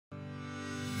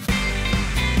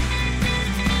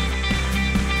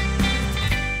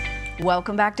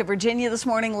Welcome back to Virginia This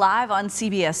Morning live on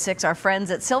CBS 6. Our friends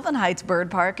at Sylvan Heights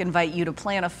Bird Park invite you to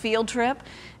plan a field trip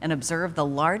and observe the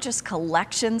largest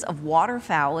collections of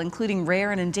waterfowl, including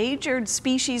rare and endangered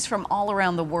species from all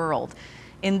around the world.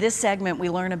 In this segment, we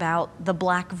learn about the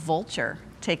Black Vulture.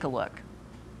 Take a look.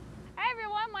 Hi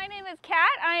everyone, my name is Kat.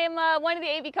 I am one of the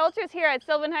aviculturists here at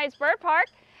Sylvan Heights Bird Park,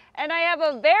 and I have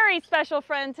a very special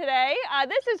friend today.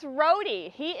 This is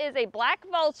Rhodey. He is a black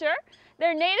vulture.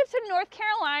 They're native to North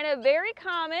Carolina, very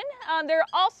common. They're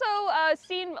also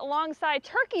seen alongside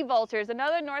turkey vultures,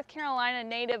 another North Carolina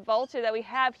native vulture that we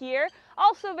have here,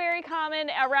 also very common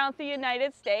around the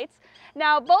United States.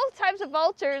 Now, both types of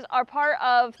vultures are part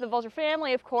of the vulture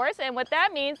family, of course, and what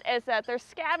that means is that they're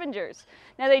scavengers.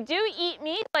 Now, they do eat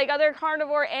meat like other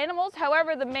carnivore animals.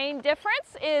 However, the main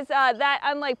difference is that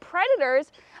unlike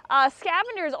predators,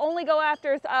 scavengers only go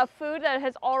after food that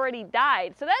has already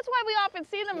died. So that's why we often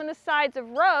see them on the sides of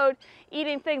road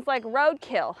eating things like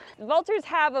roadkill. Vultures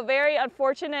have a very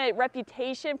unfortunate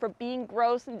reputation for being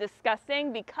gross and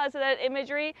disgusting because of that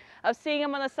imagery of seeing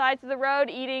them on the sides of the road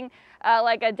eating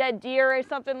like a dead deer or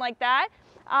something like that.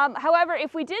 However,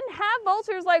 if we didn't have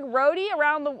vultures like Rhodey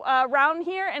around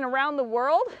here and around the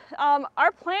world,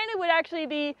 our planet would actually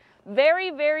be very,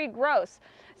 very gross.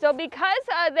 So because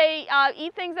they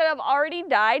eat things that have already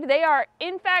died, they are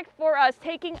in fact for us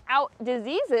taking out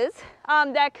diseases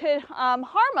that could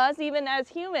harm us even as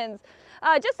humans.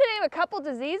 Just to name a couple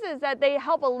diseases that they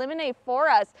help eliminate for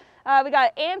us. We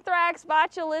got anthrax,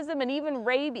 botulism, and even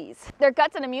rabies. Their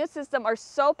guts and immune system are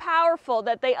so powerful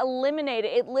that they eliminate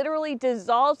it. It literally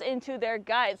dissolves into their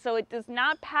gut, so it does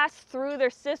not pass through their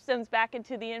systems back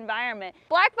into the environment.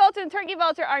 Black vulture and turkey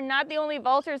vulture are not the only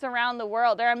vultures around the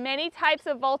world. There are many types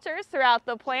of vultures throughout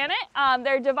the planet.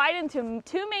 They're divided into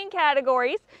two main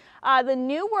categories. The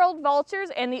New World vultures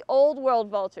and the Old World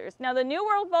vultures. Now, the New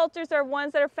World vultures are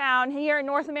ones that are found here in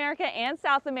North America and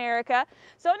South America.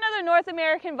 So another North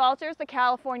American vulture is the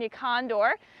California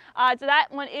condor. So that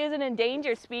one is an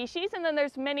endangered species. And then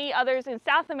there's many others in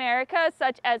South America,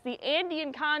 such as the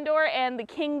Andean condor and the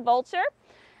king vulture.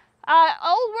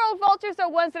 Old World vultures are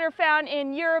ones that are found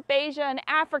in Europe, Asia, and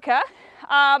Africa.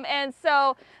 And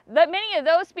so many of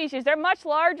those species, they're much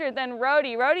larger than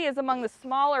Rhodey. Rhodey is among the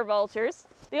smaller vultures.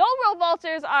 The Old World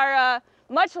vultures are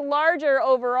much larger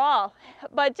overall,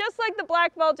 but just like the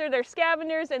black vulture, they're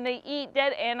scavengers and they eat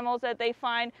dead animals that they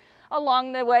find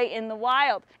along the way in the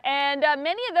wild. And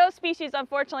many of those species,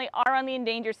 unfortunately, are on the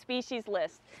endangered species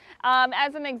list.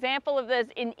 As an example of this,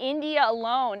 in India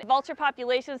alone, vulture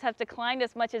populations have declined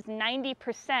as much as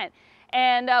 90%.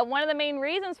 And one of the main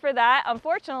reasons for that,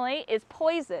 unfortunately, is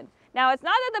poison. Now, it's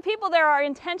not that the people there are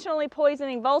intentionally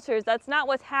poisoning vultures. That's not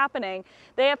what's happening.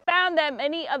 They have found that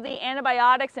many of the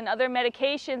antibiotics and other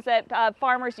medications that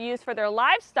farmers use for their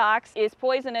livestock is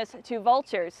poisonous to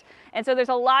vultures. And so there's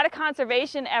a lot of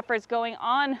conservation efforts going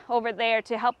on over there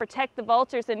to help protect the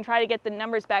vultures and try to get the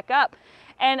numbers back up.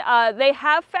 And they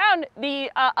have found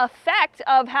the effect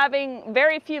of having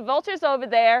very few vultures over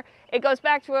there. It goes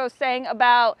back to what I was saying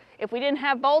about if we didn't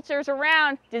have vultures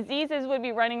around, diseases would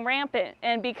be running rampant.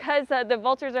 And because the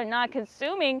vultures are not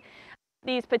consuming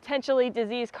these potentially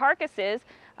diseased carcasses,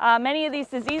 many of these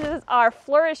diseases are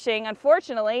flourishing,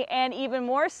 unfortunately, and even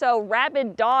more so,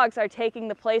 rabid dogs are taking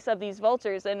the place of these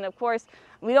vultures. And of course,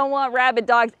 we don't want rabid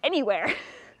dogs anywhere.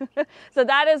 So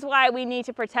that is why we need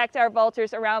to protect our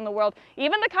vultures around the world,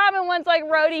 even the common ones like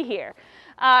Rhodey here.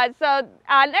 Next time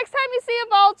you see a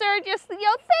vulture, just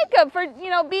think of for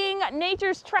being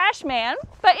nature's trash man,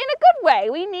 but in a good way.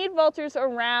 We need vultures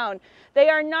around. They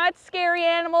are not scary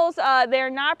animals.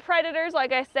 They're not predators.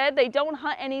 Like I said, they don't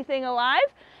hunt anything alive.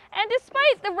 And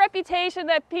despite the reputation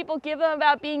that people give them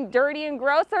about being dirty and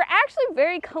gross, they're actually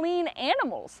very clean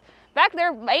animals. In fact,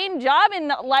 their main job in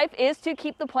life is to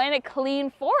keep the planet clean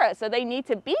for us, so they need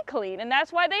to be clean, and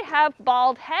that's why they have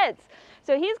bald heads.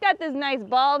 So he's got this nice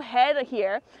bald head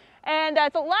here, and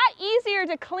it's a lot easier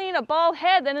to clean a bald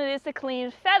head than it is to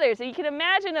clean feathers. So you can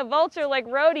imagine a vulture like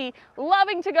Rhodey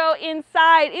loving to go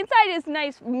inside his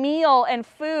nice meal and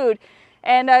food,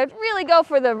 and really go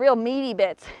for the real meaty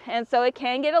bits. And so it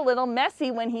can get a little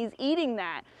messy when he's eating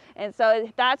that. And so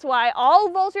that's why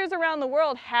all vultures around the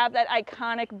world have that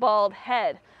iconic bald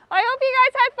head. I hope you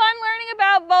guys had fun learning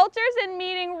about vultures and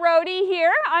meeting Rhodey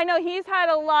here. I know he's had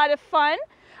a lot of fun.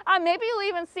 Maybe you'll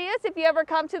even see us if you ever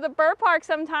come to the bird park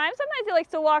sometime. Sometimes he likes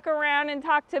to walk around and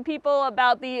talk to people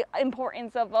about the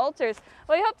importance of vultures.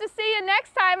 We hope to see you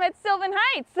next time at Sylvan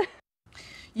Heights.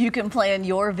 You can plan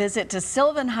your visit to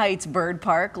Sylvan Heights Bird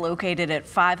Park, located at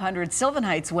 500 Sylvan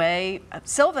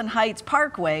Heights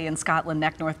Parkway in Scotland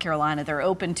Neck, North Carolina. They're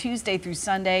open Tuesday through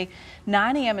Sunday,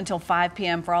 9 a.m. until 5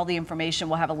 p.m. For all the information,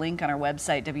 we'll have a link on our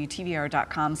website,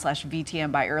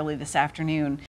 WTVR.com/VTM by early this afternoon.